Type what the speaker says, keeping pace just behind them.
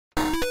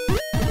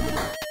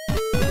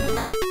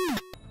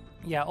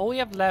yeah, all we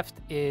have left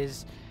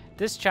is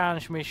this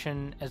challenge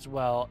mission as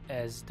well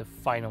as the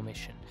final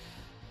mission.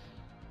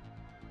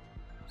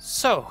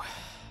 So,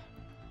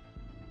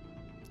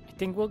 I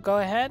think we'll go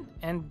ahead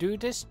and do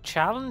this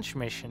challenge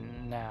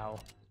mission now.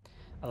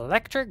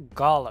 Electric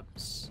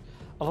Golems.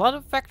 A lot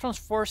of Vectron's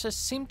forces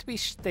seem to be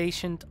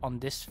stationed on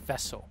this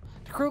vessel.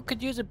 The crew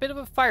could use a bit of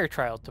a fire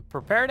trial to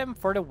prepare them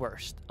for the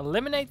worst.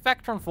 Eliminate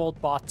Vectron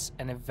Vault bots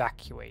and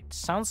evacuate.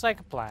 Sounds like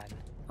a plan.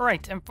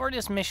 Alright, and for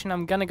this mission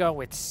I'm gonna go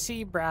with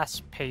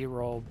Seabrass,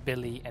 Payroll,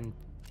 Billy, and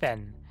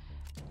Ben.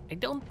 I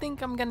don't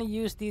think I'm gonna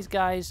use these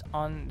guys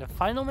on the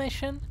final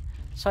mission,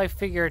 so I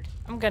figured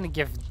I'm gonna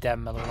give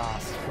them a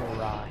last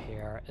hurrah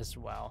here as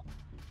well.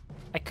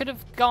 I could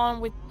have gone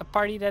with a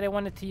party that I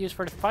wanted to use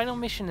for the final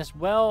mission as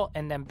well,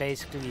 and then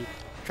basically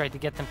tried to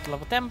get them to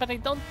level 10, but I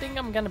don't think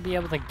I'm gonna be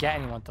able to get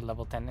anyone to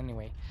level 10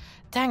 anyway.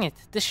 Dang it,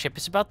 this ship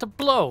is about to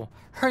blow!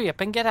 Hurry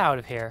up and get out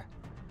of here.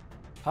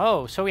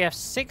 Oh, so we have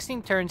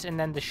 16 turns and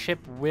then the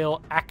ship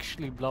will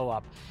actually blow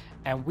up.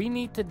 And we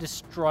need to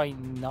destroy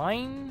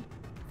 9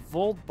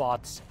 Volt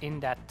bots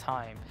in that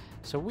time.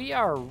 So we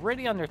are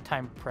already under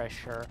time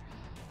pressure.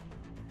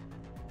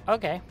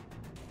 Okay.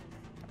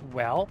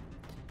 Well,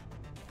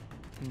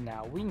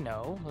 now we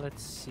know.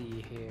 Let's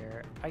see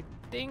here. I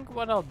think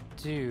what I'll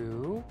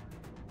do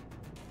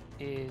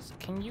is...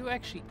 Can you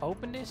actually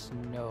open this?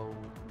 No.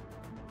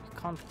 You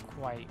can't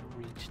quite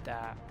reach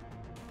that.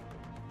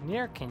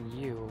 Neither can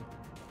you.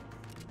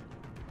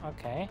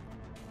 Okay.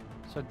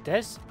 So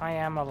this I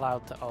am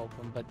allowed to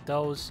open, but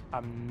those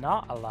I'm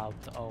not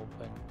allowed to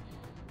open.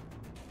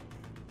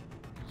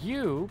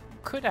 You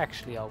could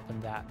actually open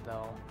that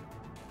though.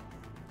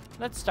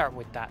 Let's start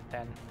with that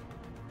then.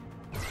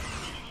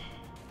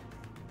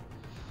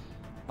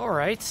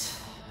 Alright.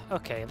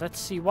 Okay, let's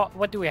see.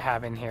 What do we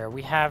have in here?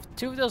 We have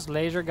 2 of those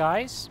laser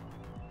guys.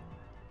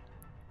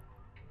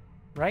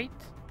 Right?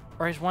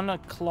 Or is one a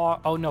claw?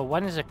 Oh no,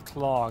 one is a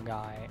claw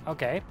guy.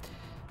 Okay.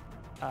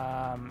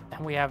 And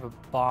we have a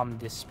bomb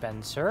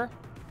dispenser.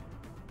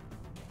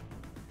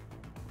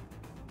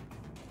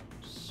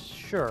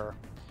 Sure.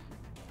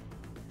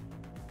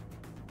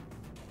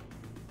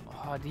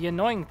 Oh, the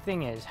annoying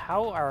thing is,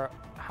 how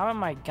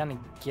am I gonna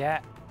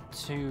get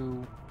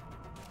to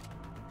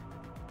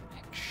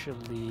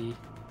actually...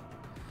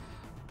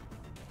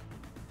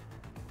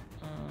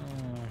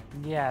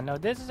 yeah, no,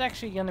 this is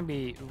actually gonna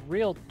be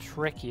real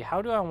tricky.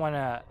 How do I want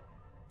to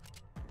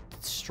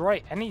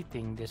destroy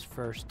anything this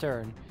first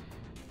turn?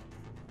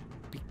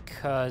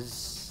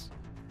 Because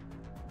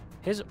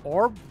his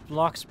orb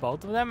blocks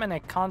both of them and I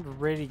can't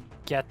really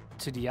get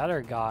to the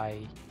other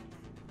guy.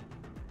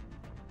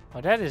 Oh,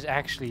 that is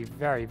actually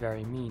very,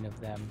 very mean of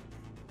them.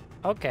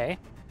 Okay.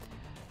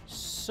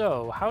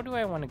 So, how do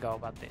I want to go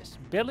about this?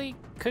 Billy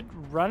could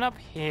run up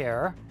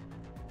here.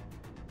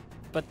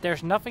 But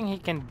there's nothing he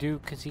can do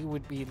because he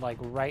would be like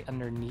right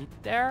underneath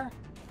there.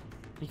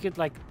 He could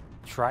like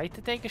try to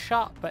take a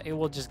shot, but it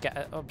will just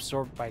get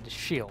absorbed by the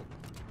shield.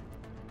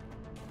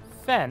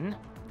 Fen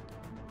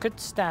could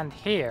stand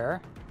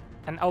here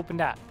and open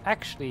that.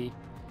 Actually,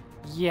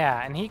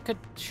 yeah, and he could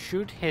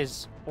shoot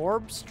his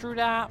orbs through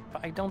that,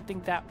 but I don't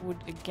think that would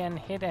again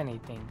hit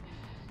anything.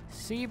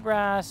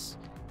 Seabrass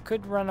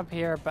could run up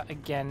here, but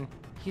again,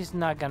 he's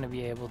not gonna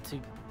be able to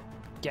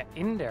get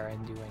in there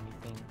and do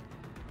anything.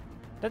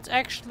 That's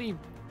actually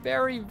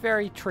very,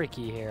 very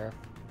tricky here.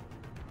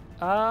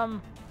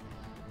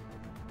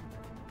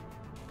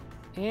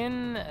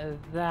 In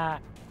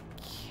that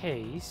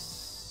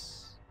case...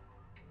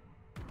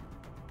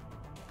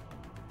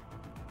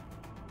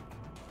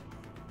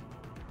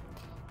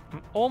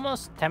 I'm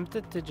almost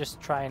tempted to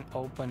just try and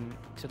open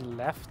to the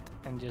left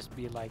and just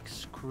be like,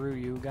 screw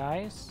you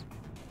guys.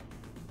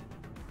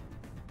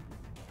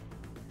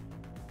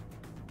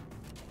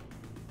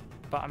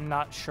 But I'm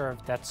not sure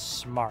if that's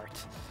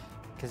smart.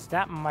 Because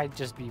that might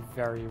just be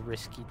very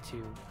risky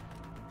too.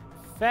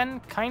 Fen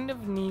kind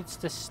of needs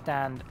to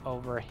stand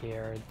over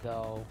here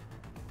though.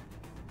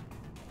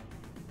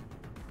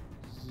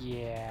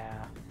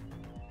 Yeah.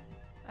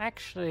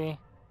 Actually,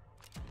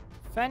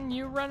 Fen,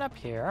 you run up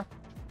here.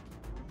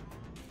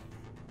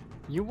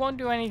 You won't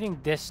do anything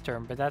this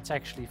turn, but that's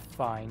actually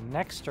fine.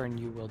 Next turn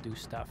you will do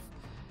stuff.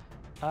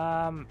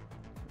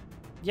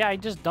 Yeah, I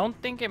just don't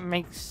think it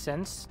makes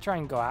sense to try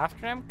and go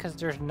after them because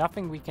there's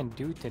nothing we can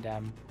do to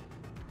them.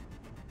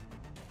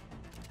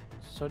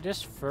 So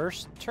this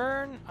first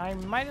turn, I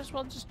might as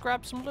well just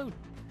grab some loot.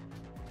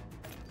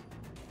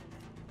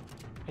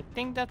 I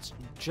think that's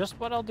just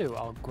what I'll do.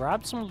 I'll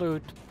grab some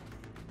loot.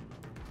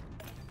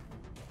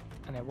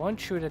 And I won't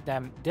shoot at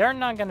them. They're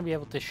not going to be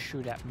able to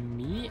shoot at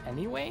me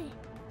anyway.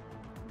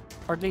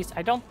 Or at least,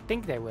 I don't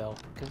think they will.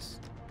 Because,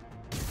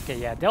 okay,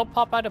 yeah, they'll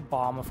pop out a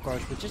bomb, of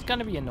course, which is going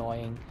to be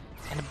annoying.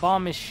 And the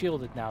bomb is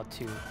shielded now,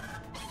 too.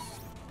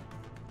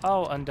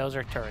 Oh, and those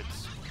are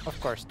turrets. Of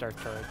course, they're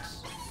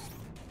turrets.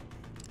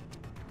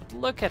 But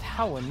look at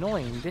how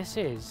annoying this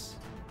is.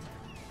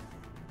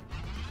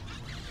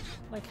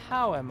 Like,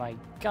 how am I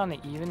gonna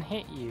even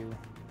hit you?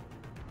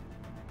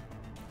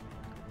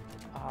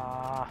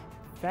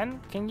 Fen,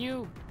 can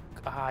you...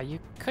 you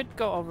could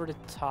go over the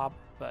top,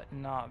 but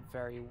not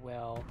very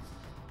well.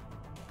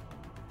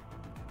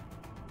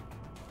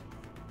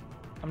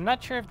 I'm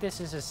not sure if this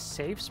is a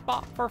safe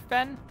spot for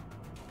Fen.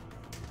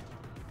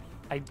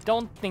 I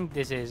don't think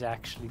this is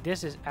actually.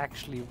 This is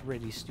actually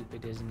really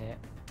stupid, isn't it?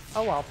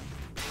 Oh well.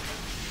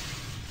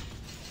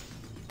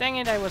 Dang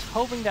it, I was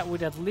hoping that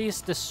would at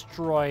least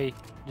destroy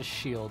the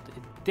shield.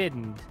 It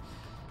didn't.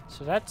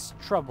 So that's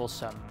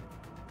troublesome.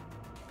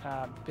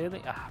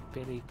 Billy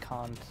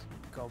can't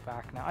go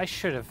back now. I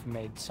should have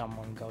made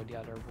someone go the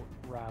other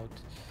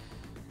route.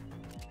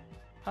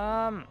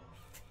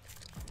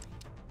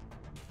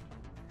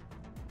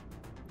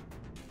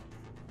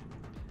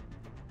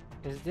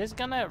 Is this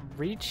gonna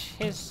reach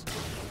his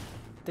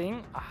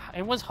thing?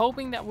 I was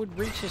hoping that would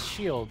reach his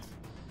shield.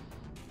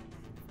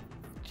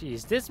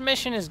 Jeez, this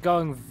mission is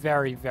going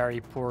very,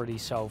 very poorly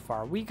so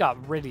far. We got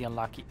really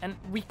unlucky, and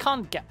we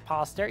can't get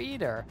past there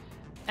either.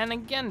 And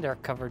again, they're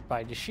covered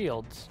by the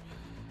shields.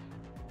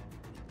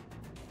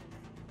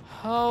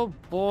 Oh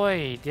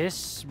boy,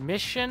 this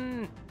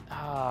mission...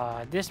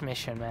 this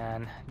mission,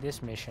 man.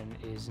 This mission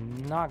is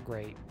not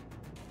great.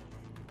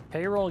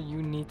 Payroll,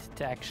 you need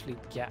to actually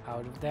get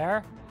out of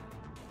there.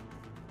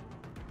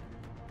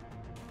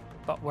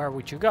 But where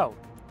would you go?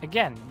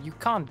 Again, you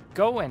can't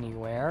go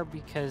anywhere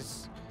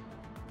because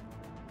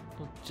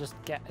you'll just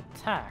get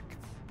attacked.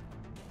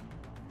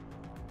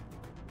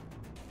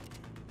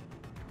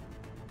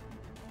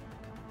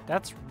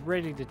 That's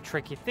really the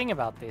tricky thing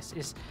about this,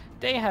 is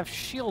they have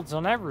shields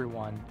on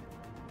everyone.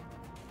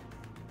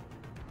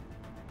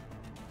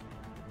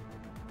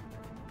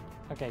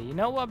 Okay, you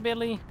know what,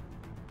 Billy?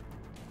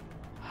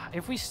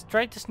 If we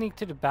try to sneak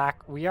to the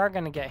back, we are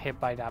gonna get hit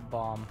by that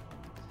bomb.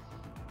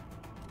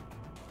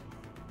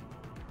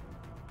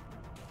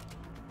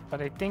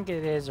 But I think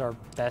it is our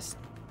best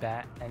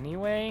bet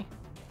anyway.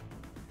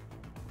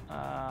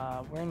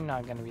 We're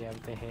not gonna be able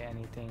to hit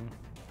anything.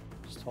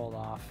 Just hold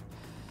off.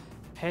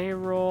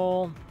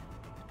 Payroll.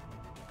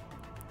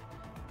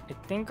 I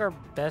think our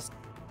best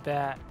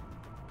bet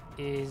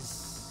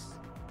is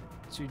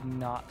to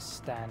not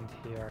stand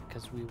here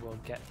because we will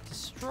get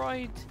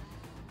destroyed.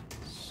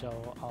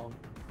 So I'll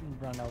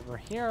run over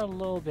here a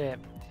little bit.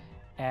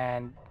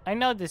 And I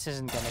know this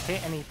isn't gonna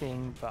hit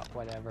anything, but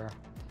whatever.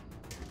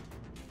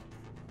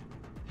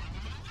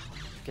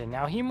 Okay,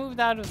 now he moved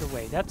out of the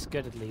way. That's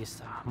good at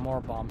least.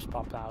 More bombs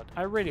pop out.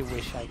 I really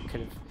wish I could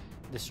have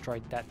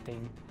destroyed that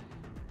thing.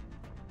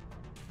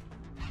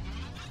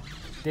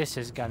 This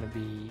is gonna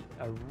be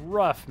a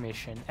rough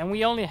mission. And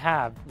we only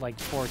have like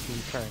 14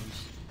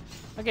 turns.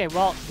 Okay,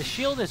 well, the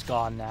shield is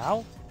gone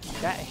now.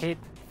 That hit...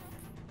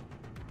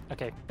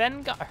 Okay,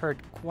 Ben got hurt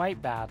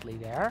quite badly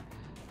there.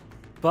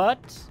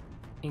 But,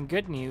 in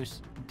good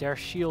news, their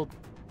shield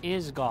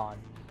is gone.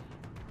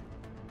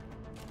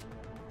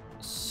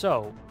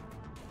 So...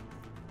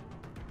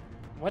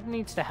 what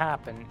needs to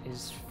happen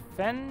is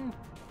Fen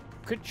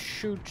could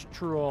shoot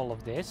through all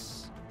of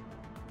this,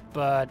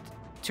 but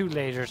 2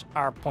 lasers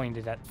are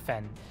pointed at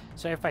Fen.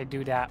 So if I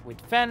do that with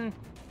Fen,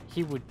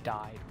 he would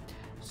die.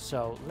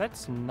 So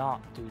let's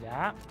not do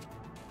that.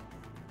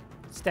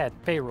 Instead,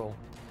 Payroll.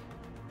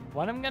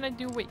 What I'm gonna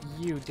do with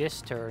you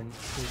this turn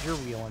is your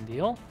wheel and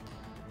deal.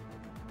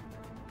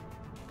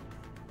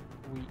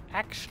 We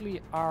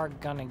actually are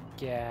gonna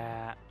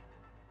get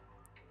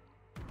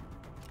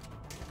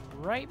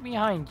right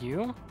behind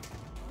you.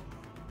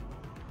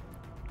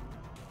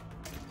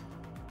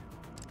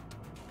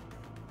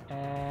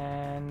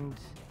 And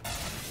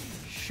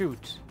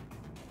shoot.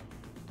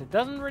 It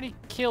doesn't really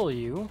kill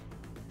you.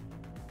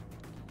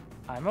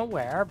 I'm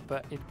aware,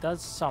 but it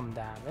does some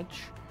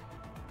damage.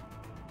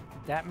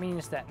 That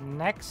means that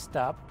next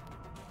up,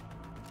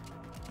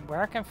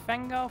 where can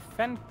Fen go?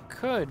 Fen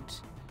could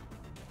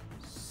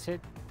sit.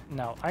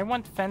 No, I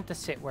want Fen to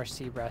sit where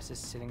Seabrass is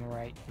sitting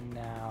right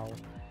now.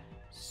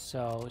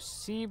 So,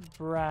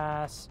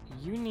 Seabrass,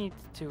 you need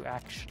to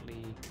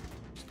actually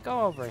just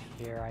go over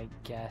here, I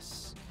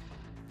guess.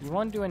 You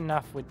won't do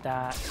enough with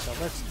that, so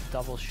let's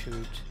double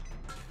shoot.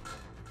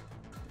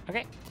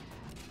 Okay.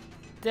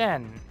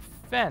 Then,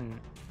 Fen,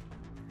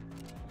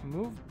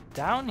 move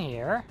down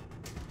here.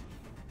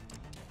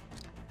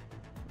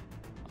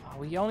 Oh,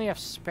 we only have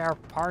spare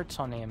parts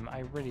on him. I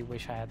really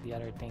wish I had the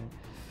other thing.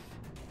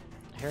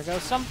 Here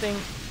goes something.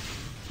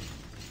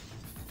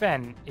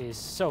 Fen is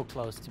so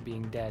close to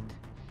being dead.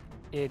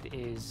 It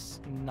is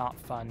not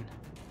fun.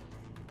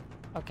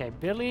 Okay,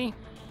 Billy.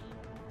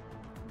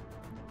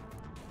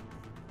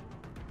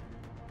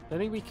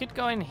 Billy, we could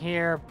go in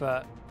here,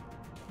 but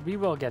we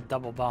will get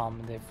double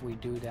bombed if we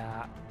do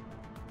that.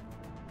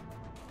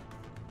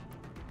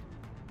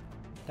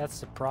 That's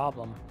the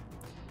problem.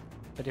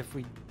 But if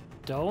we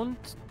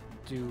don't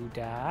do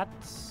that...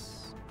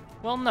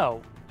 Well,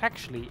 no.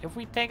 Actually, if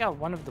we take out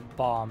one of the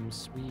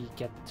bombs, we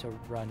get to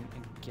run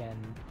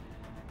again.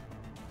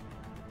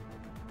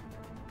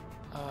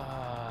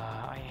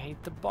 I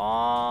hate the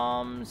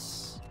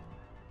bombs.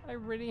 I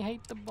really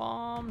hate the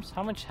bombs.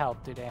 How much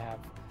health do they have?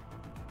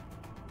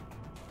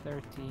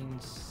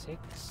 13.6.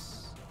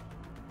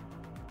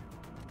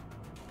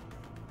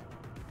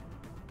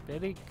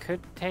 Billy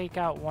could take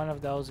out one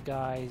of those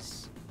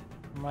guys.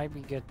 Might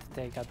be good to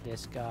take out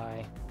this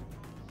guy.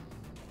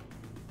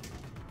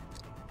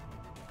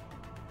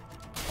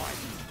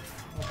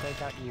 Fine. We'll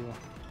take out you.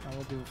 And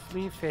we'll do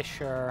Flea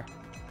Fisher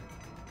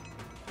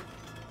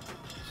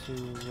to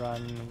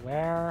run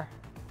where?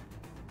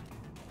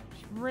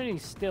 It's really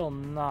still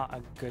not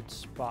a good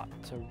spot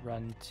to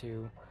run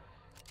to.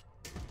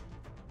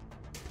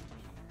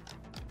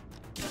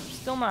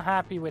 Still not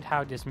happy with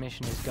how this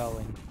mission is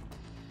going.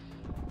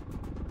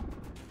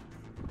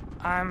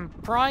 I'm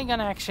probably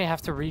gonna actually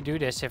have to redo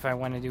this if I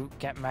want to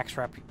get max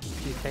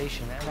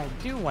reputation, and I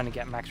do want to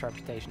get max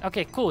reputation.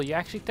 Okay, cool. You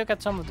actually took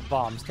out some of the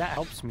bombs. That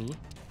helps me.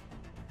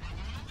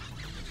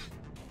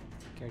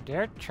 Okay,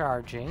 they're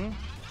charging.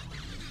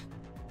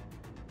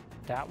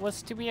 That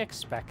was to be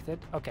expected.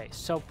 Okay,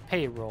 so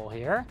payroll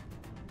here.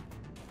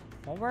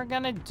 What we're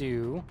gonna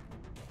do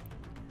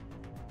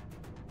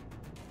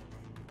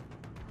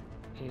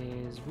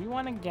is we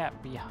want to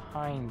get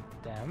behind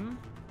them.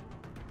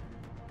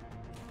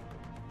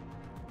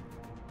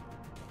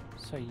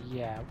 So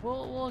yeah,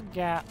 we'll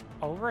get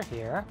over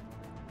here.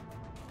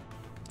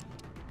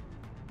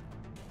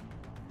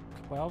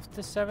 12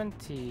 to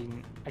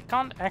 17. I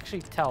can't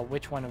actually tell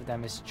which one of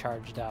them is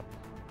charged up.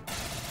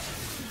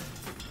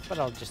 But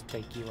I'll just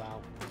take you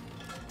out.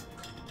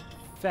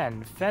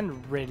 Fen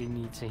really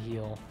needs a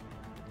heal.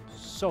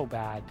 So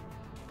bad.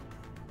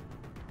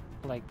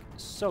 Like,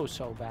 so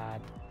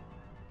bad.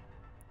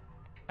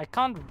 I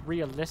can't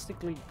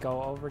realistically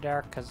go over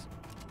there because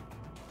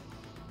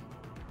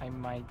I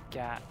might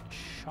get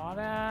shot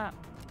at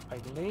by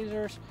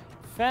lasers.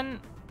 Fen,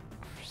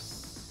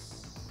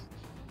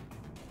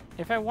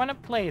 if I want to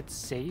play it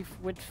safe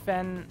with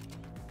Fen,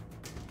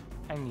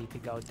 I need to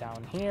go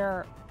down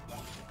here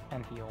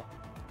and heal.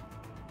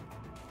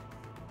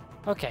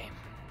 Okay.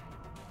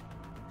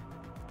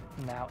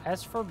 Now,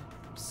 as for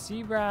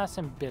Seabrass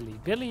and Billy.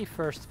 Billy,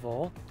 first of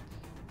all,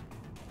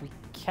 we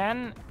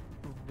can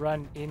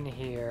run in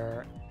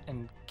here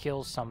and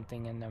kill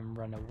something and then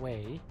run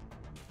away.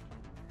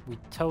 We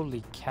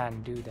totally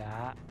can do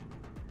that.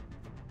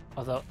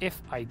 Although,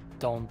 if I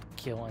don't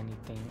kill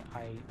anything,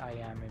 I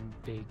am in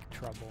big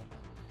trouble.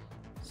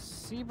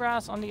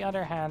 Seabrass, on the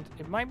other hand,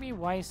 it might be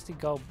wise to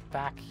go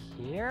back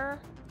here.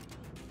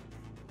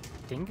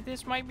 I think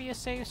this might be a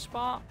safe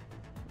spot.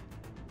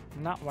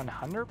 Not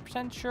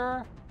 100%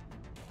 sure,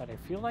 but I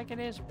feel like it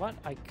is. What?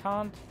 I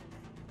can't...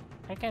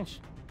 I can...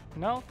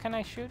 No? Can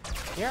I shoot?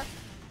 Here?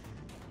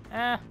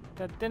 That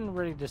didn't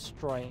really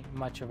destroy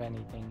much of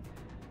anything.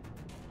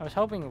 I was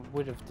hoping it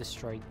would have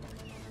destroyed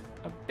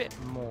a bit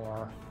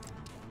more.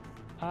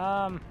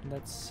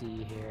 Let's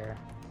see here.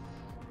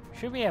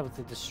 Should be able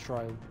to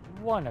destroy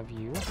one of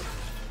you.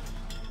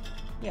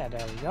 Yeah,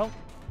 there we go.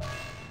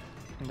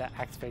 And that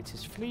activates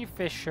his Flea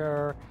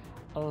Fisher,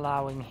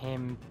 allowing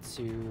him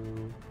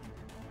to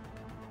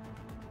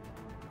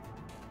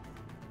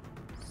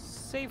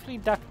safely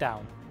duck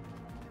down.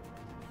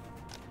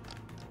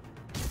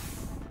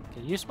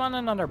 Okay, you spawn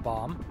another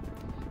bomb.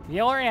 We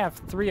already have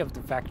 3 of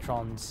the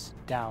Vectrons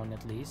down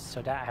at least,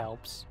 so that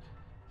helps.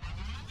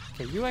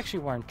 Okay, you actually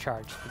weren't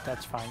charged, but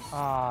that's fine.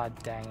 Ah,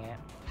 dang it.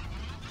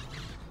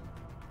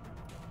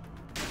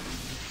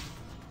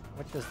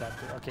 What does that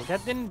do? Okay,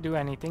 that didn't do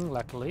anything,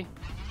 luckily.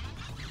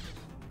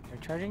 You're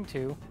charging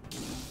 2.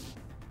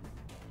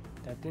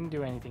 That didn't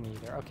do anything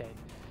either. Okay.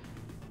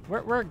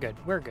 We're good.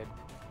 We're good.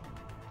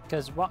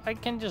 Because what I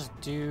can just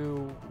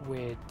do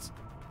with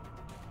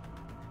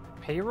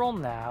payroll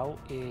now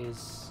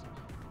is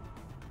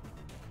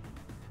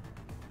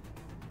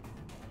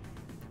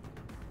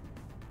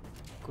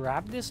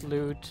grab this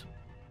loot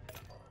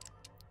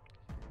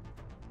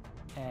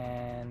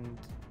and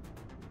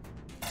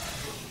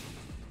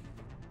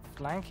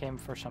flank him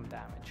for some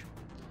damage.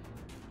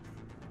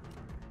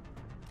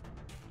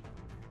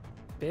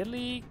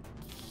 Billy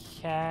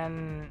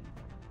can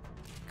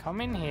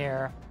come in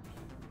here.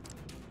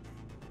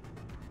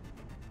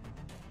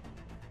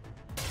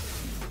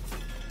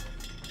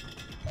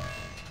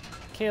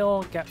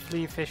 Kill, get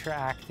Flea Fisher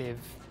active,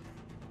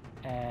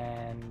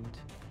 and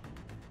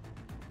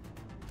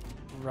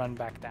run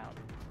back down.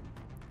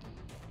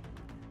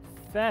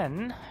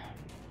 Then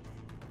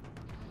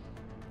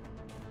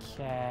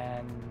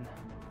can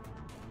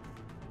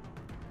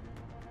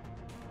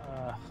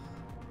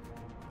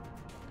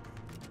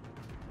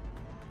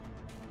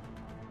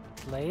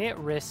play it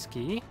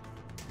risky,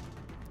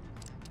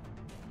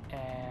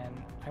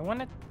 and I want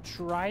to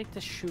try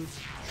to shoot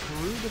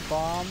through the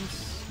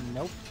bombs.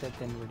 Nope, that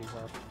didn't really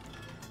work.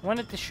 I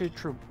wanted to shoot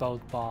through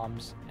both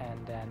bombs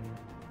and then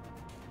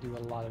do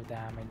a lot of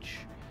damage.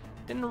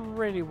 Didn't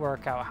really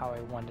work out how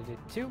I wanted it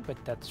to, but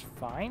that's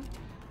fine.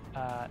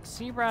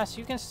 Seabrass,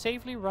 you can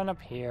safely run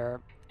up here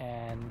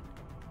and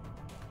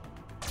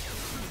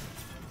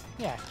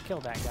yeah, kill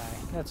that guy.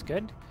 That's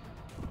good.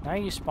 Now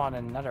you spawn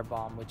another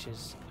bomb, which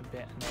is a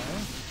bit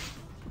annoying.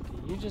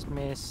 Okay, you just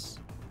miss.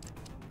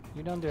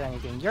 You don't do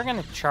anything. You're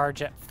gonna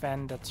charge at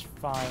Fen, that's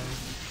fine.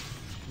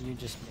 You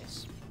just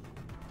miss.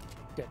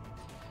 Good.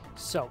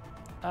 So,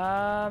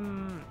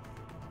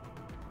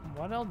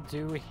 what I'll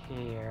do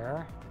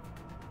here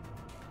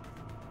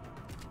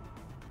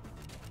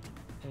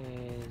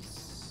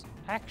is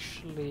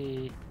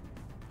actually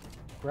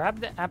grab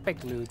the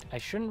epic loot. I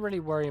shouldn't really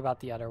worry about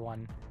the other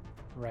one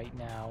right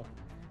now.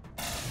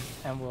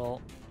 And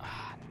we'll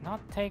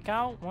not take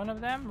out one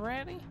of them,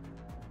 really?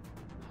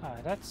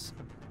 That's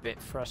a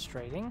bit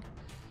frustrating.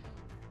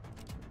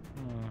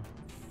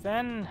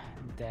 Then.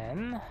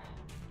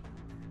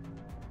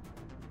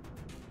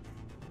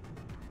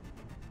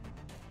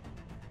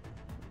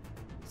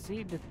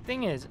 See, the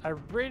thing is, I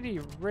really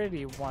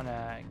want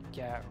to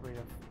get rid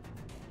of...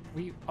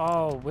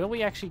 Oh, will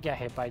we actually get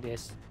hit by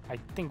this? I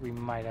think we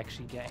might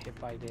actually get hit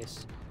by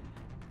this.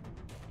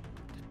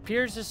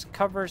 Pierces,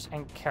 covers,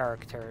 and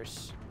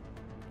characters.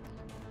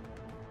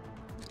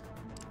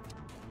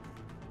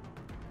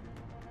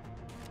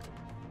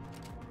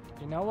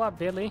 You know what,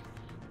 Billy?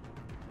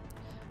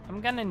 I'm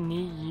gonna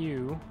need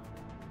you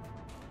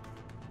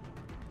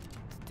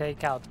to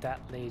take out that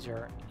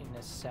laser in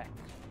a sec.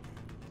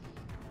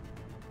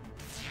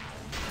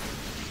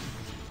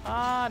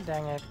 Ah,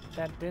 dang it.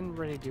 That didn't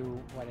really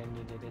do what I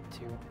needed it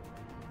to.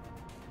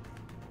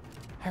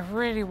 I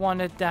really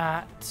wanted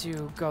that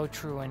to go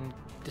through and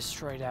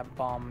destroy that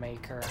bomb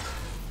maker.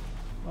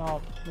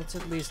 Well, let's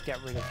at least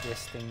get rid of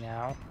this thing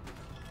now.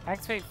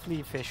 Activate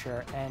Flea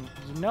Fisher, and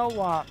you know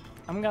what?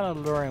 I'm gonna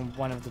lure in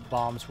one of the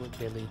bombs with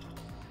Billy.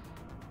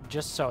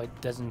 Just so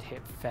it doesn't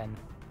hit Fen.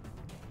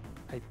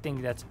 I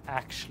think that's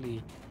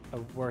actually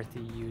a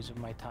worthy use of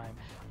my time.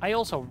 I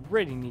also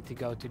really need to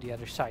go to the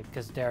other side,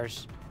 because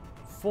there's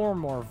 4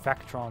 more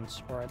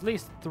Vectrons, or at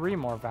least 3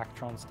 more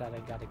Vectrons that I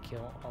gotta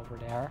kill over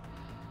there.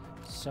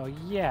 So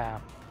yeah,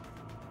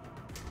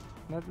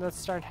 let's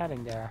start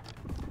heading there.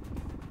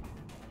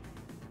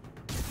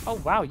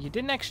 Oh wow, you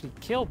didn't actually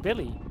kill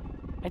Billy.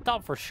 I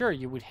thought for sure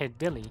you would hit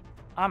Billy.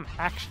 I'm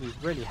actually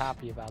really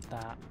happy about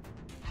that.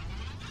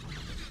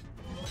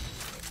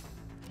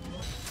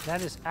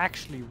 That is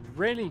actually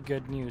really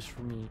good news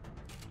for me.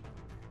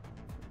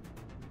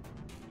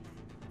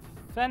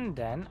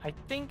 Then, I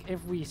think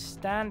if we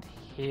stand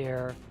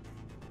here...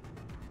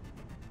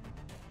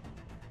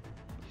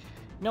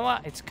 You know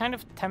what? It's kind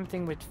of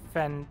tempting with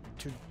Fen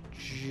to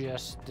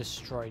just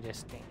destroy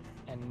this thing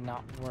and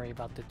not worry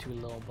about the 2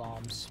 little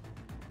bombs.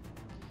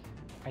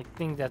 I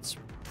think that's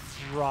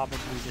probably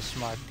the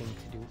smart thing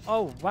to do.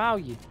 Oh, wow,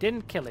 you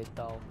didn't kill it,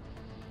 though.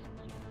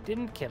 You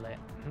didn't kill it.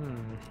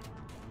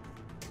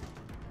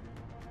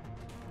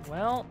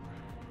 Well,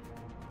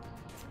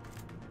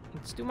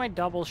 let's do my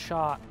double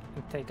shot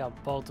and take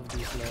out both of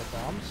these little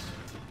bombs.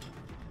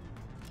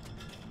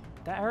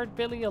 That hurt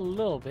Billy a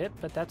little bit,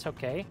 but that's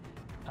okay.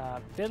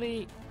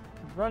 Billy,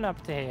 run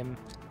up to him.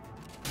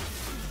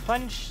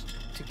 Punch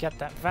to get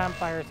that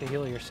vampire to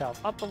heal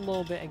yourself up a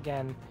little bit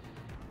again.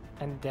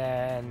 And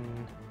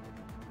then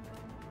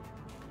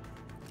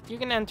you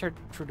can enter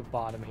through the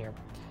bottom here.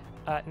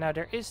 Now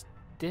there is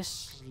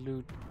this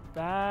loot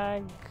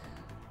bag.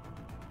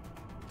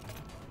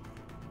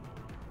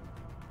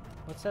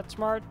 What's that,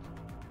 Smart?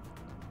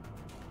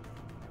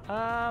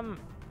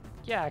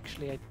 Yeah,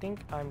 actually, I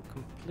think I'm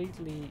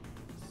completely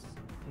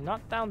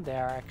not down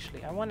there,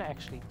 actually. I want to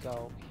actually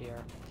go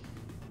here.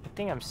 I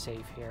think I'm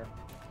safe here.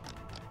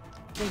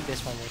 I think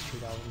this one will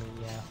shoot over me,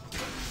 yeah.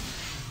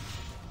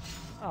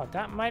 Oh,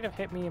 that might have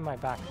hit me in my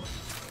back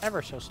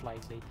ever so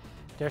slightly.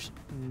 There's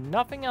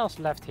nothing else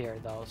left here,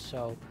 though,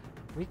 so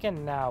we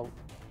can now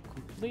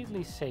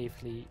completely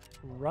safely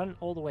run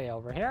all the way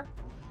over here,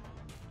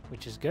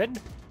 which is good.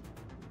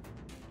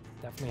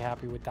 Definitely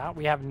happy with that.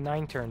 We have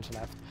 9 turns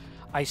left.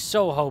 I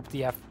so hope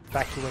the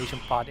evacuation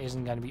pod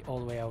isn't going to be all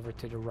the way over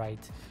to the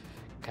right,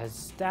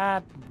 because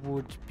that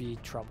would be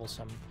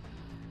troublesome.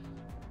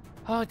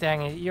 Oh,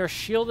 dang it. You're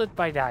shielded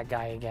by that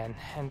guy again.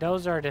 And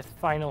those are the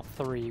final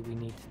 3 we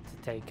need to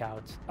take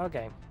out.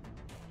 Okay.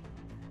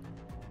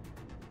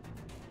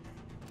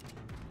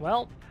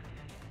 Well,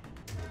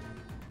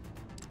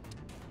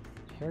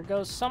 here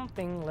goes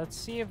something. Let's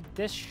see if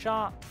this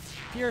shot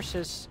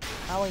pierces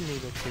how I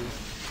need it to.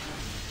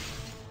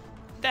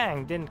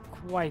 Dang, didn't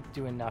quite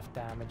do enough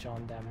damage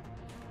on them.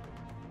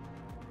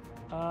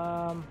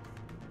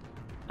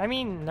 I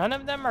mean, none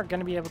of them are going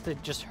to be able to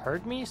just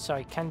hurt me, so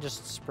I can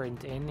just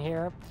sprint in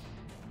here.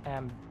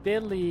 And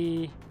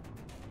Billy...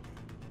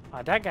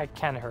 Oh, that guy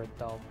can hurt,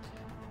 though.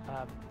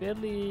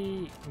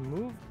 Billy,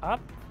 move up,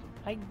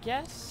 I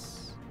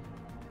guess?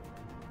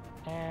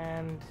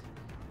 And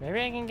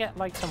maybe I can get,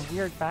 like, some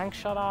weird bank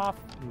shot off?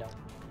 No.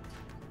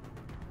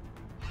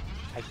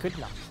 I could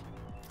not.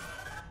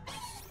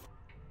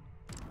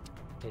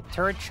 The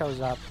turret shows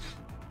up.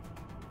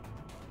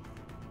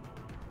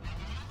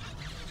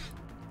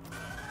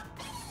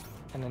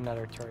 And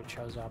another turret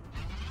shows up.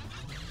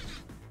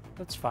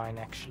 That's fine,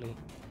 actually.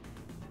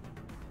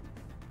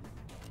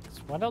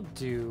 So what I'll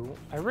do...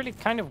 I really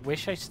kind of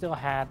wish I still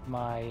had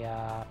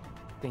my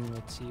thing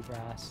with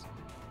Seabrass.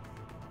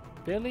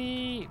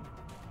 Billy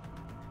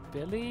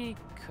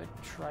could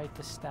try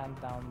to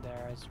stand down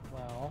there as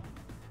well.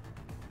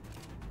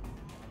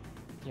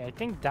 Yeah, I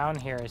think down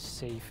here is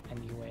safe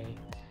anyway.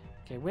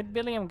 Okay, with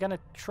Billy, I'm gonna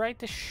try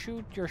to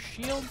shoot your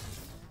shield.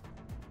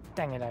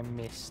 Dang it, I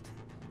missed.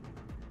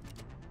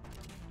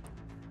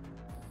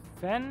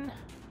 Fen.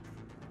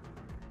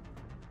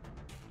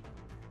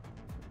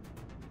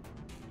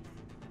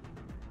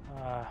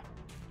 I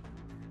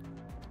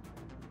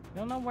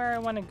don't know where I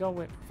want to go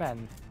with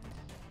Fen.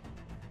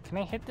 Can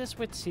I hit this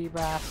with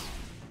Seabrass?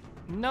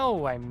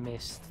 No, I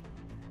missed.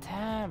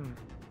 Damn.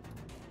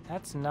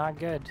 That's not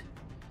good.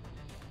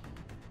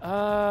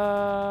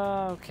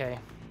 Okay.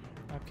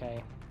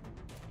 Okay.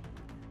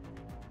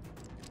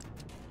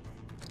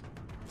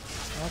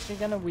 I'm actually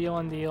gonna wheel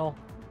and deal.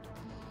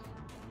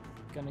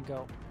 Gonna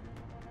go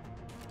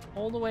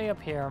all the way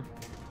up here.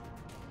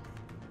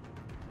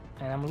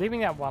 And I'm leaving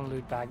that one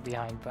loot bag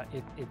behind, but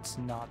it's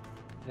not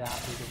that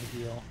big of a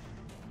deal.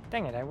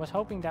 Dang it, I was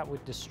hoping that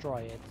would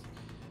destroy it.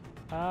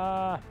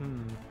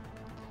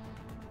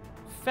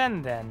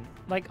 Fen then.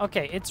 Like,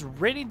 okay, it's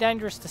really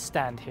dangerous to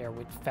stand here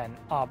with Fen,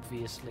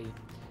 obviously.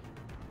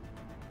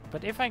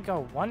 But if I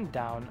go one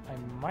down, I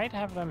might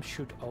have them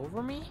shoot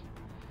over me.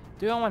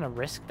 Do I want to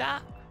risk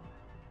that?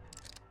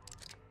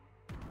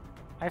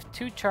 I have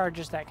 2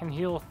 charges that can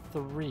heal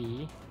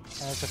 3.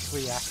 And it's a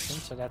 3 action,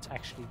 so that's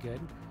actually good.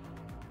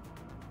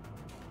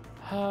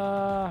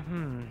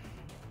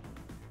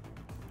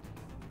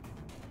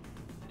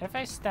 If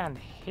I stand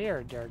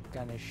here, they're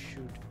gonna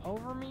shoot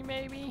over me,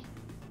 maybe?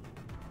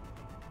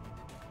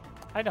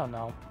 I don't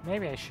know.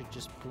 Maybe I should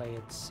just play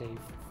it safe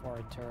for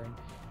a turn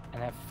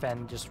and have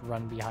Fen just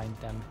run behind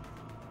them.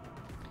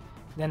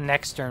 Then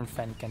next turn,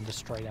 Fen can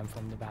destroy them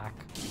from the back.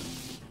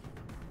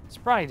 It's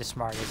probably the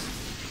smartest.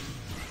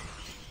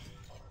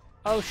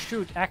 Oh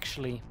shoot,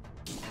 actually.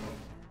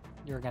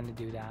 You're gonna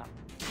do that.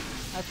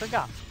 I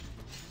forgot.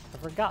 I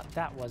forgot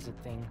that was a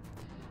thing.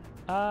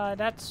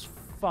 That's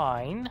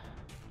fine.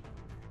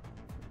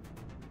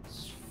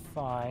 It's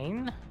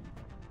fine.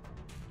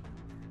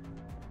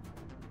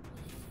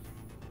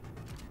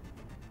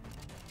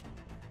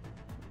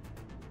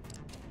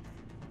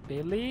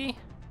 Billy?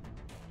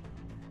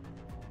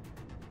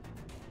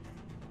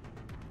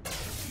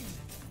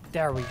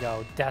 There we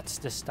go. That's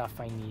the stuff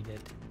I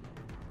needed.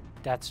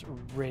 That's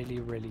really,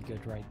 really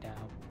good right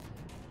now.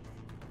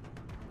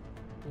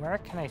 Where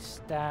can I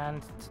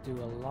stand to do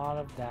a lot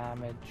of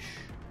damage?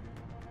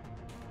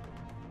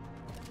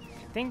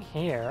 I think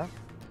here,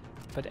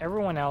 but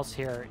everyone else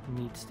here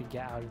needs to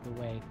get out of the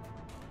way,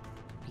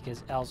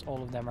 because else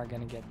all of them are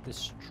gonna get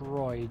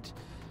destroyed.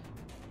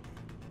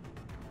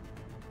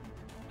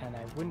 And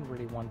I wouldn't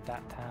really want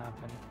that to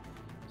happen.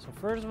 So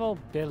first of all,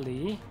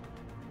 Billy.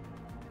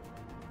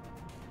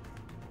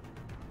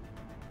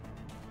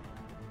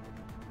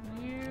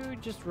 You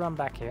just run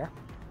back here.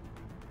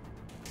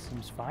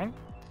 Seems fine.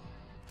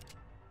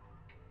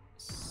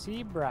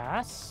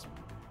 Seabrass.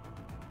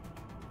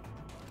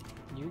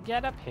 You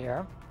get up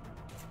here.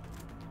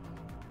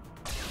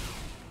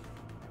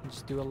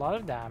 Just do a lot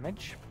of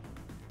damage.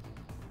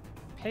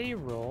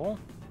 Payroll.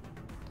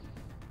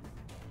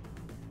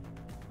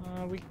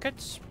 We could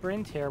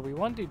sprint here. We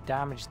won't do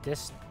damage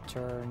this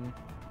turn.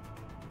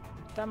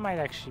 That might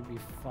actually be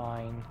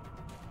fine.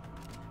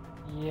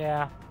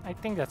 Yeah, I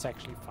think that's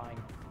actually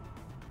fine.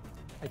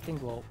 I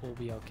think we'll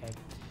be okay.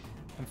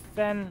 And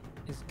Fen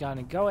is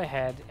gonna go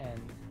ahead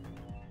and...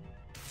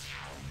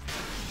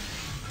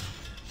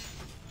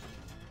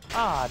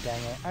 Ah,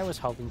 dang it. I was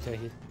hoping to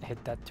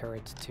hit that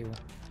turret too.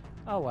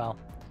 Oh well.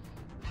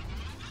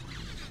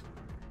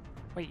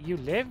 Wait, you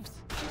lived?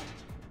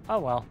 Oh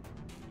well.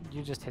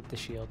 You just hit the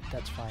shield.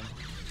 That's fine.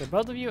 So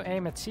both of you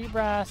aim at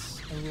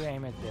Seabrass and you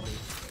aim at Billy.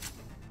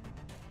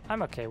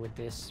 I'm okay with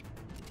this.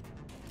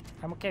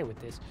 I'm okay with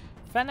this.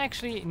 Fen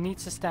actually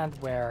needs to stand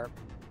where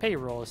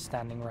Payroll is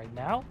standing right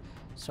now.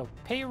 So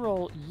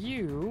Payroll,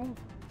 you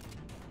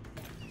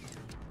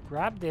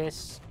grab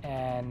this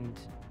and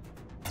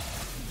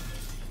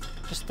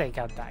just take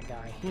out that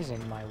guy. He's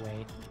in my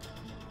way.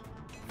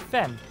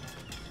 Fen,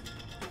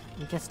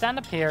 you can stand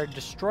up here,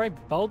 destroy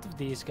both of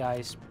these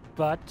guys,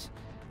 but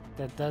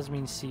that does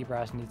mean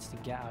Seabrass needs to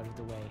get out of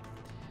the way.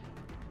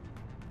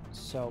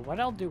 So what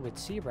I'll do with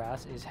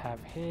Seabrass is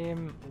have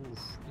him... Oof,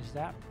 is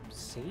that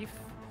safe?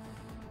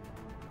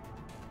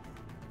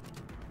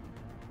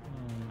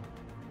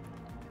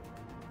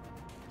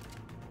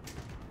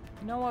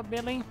 You know what,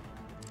 Billy?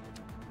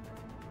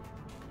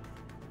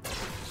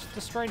 Just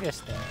destroy this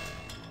thing.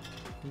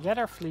 We get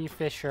our Flea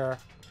Fisher,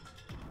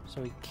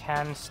 so we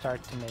can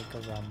start to make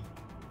a run.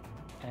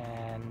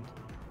 And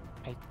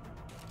I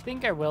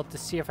think I will, to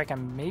see if I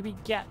can maybe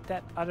get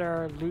that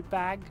other loot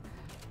bag.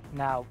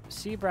 Now,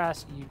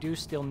 Seabrass, you do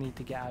still need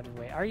to get out of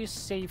the way. Are you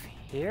safe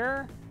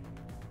here?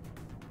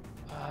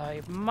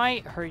 It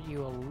might hurt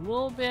you a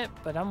little bit,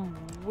 but I'm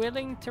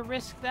willing to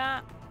risk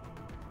that.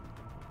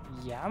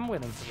 Yeah, I'm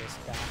willing to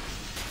risk that.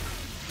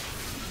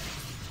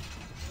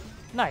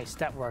 Nice,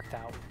 that worked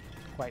out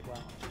quite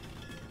well.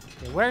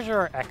 Okay, where's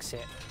our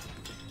exit?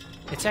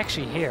 It's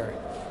actually here.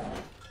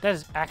 That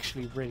is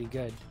actually really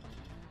good.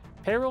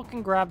 Payroll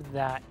can grab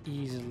that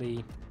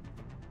easily.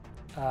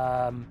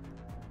 So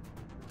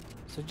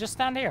just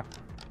stand here.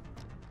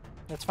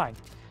 That's fine.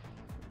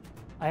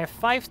 I have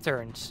 5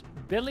 turns.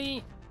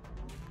 Billy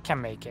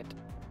can make it.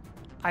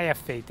 I have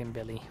faith in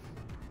Billy.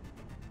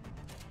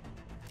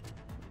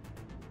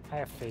 I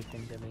have faith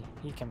in Billy.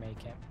 He can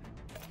make it.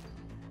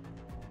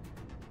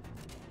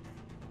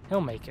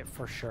 He'll make it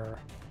for sure.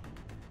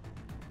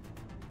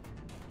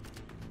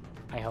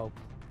 I hope.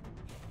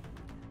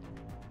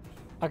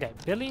 Okay,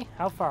 Billy,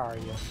 how far are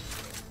you?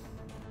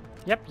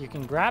 Yep, you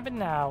can grab it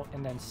now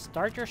and then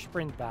start your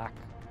sprint back.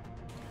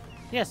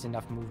 He has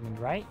enough movement,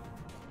 right?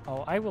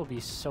 Oh, I will be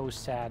so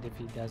sad if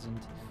he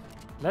doesn't.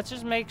 Let's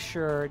just make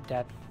sure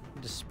that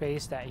the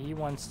space that he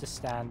wants to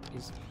stand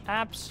is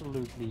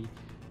absolutely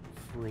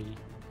free.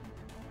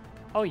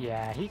 Oh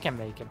yeah, he can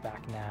make it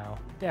back now.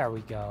 There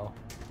we go.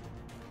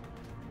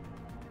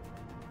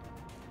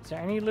 Is there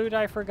any loot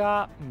I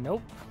forgot?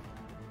 Nope.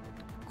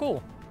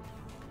 Cool.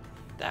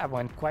 That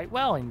went quite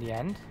well in the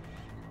end.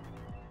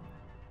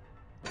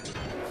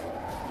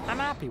 I'm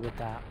happy with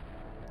that.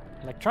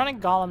 Electronic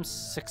Golems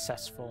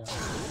successful.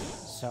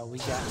 So we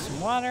got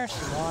some water,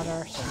 some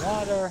water, some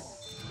water.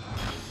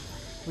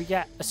 We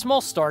got a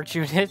small storage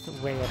unit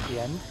way at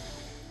the end.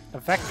 A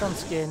Vectron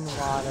skin,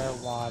 water,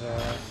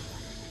 water.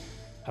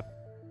 A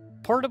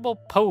portable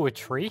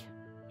poetry.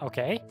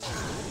 Okay.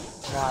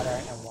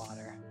 Water and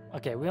water.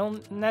 Okay, we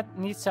only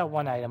need to sell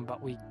one item,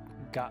 but we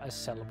got a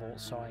sellable,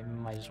 so I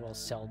might as well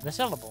sell the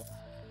sellable.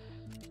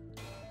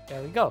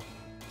 There we go.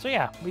 So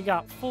yeah, we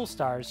got full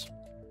stars.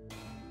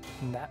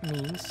 And that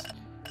means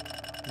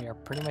we are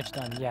pretty much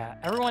done. Yeah,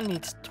 everyone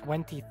needs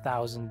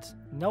 20,000.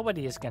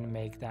 Nobody is going to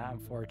make that,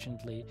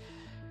 unfortunately.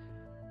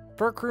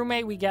 Per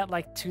crewmate, we get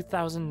like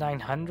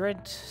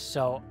 2,900.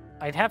 So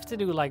I'd have to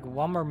do like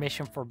one more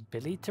mission for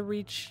Billy to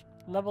reach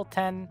level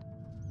 10.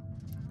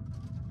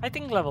 I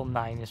think level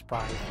 9 is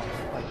probably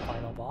like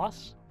final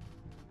boss.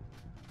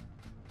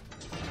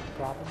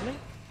 Probably.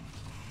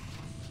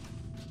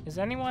 Is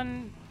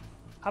anyone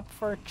up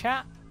for a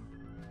chat?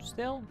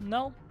 Still?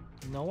 No?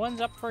 No one's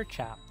up for a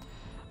chat.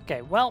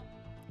 Okay, well,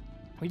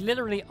 we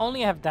literally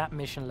only have that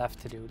mission left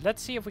to do.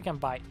 Let's see if we can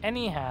buy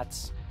any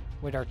hats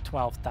with our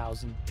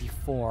 12,000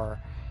 before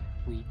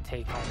we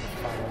take on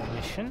the final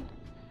mission.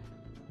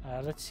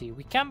 Let's see.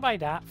 We can buy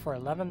that for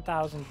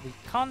 11,000. We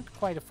can't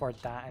quite afford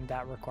that, and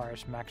that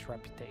requires max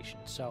reputation.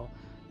 So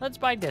let's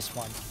buy this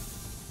one.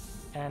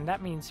 And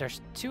that means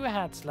there's 2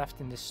 hats left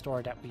in this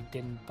store that we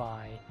didn't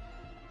buy.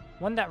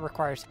 One that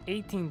requires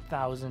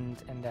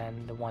 18,000, and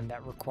then the one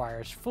that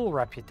requires full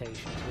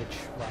reputation, which,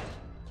 well,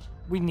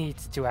 we need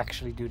to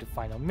actually do the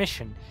final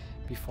mission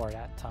before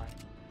that time.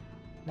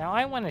 Now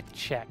I want to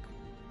check.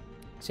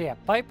 So yeah,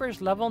 Piper's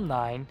level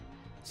 9,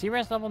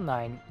 Zira's level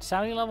 9,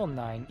 Sally level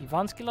 9,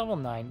 Ivansky level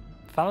 9,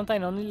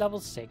 Valentine only level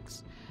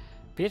 6,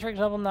 Beatrix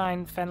level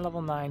 9, Fen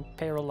level 9,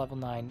 Payroll level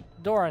 9,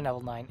 Dora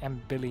level 9,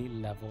 and Billy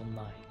level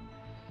 9.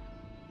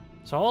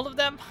 So all of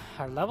them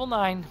are level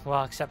 9,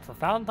 well, except for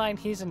Valentine,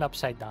 he's an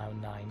upside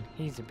down 9.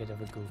 He's a bit of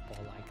a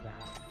goofball like that.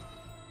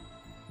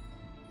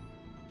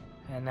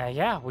 And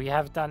yeah, we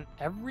have done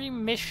every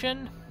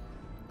mission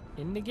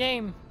in the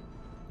game.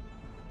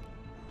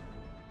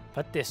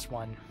 But this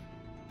one.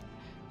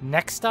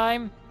 Next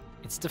time,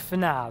 it's the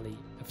finale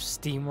of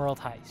SteamWorld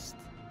Heist.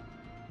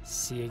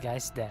 See you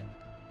guys then.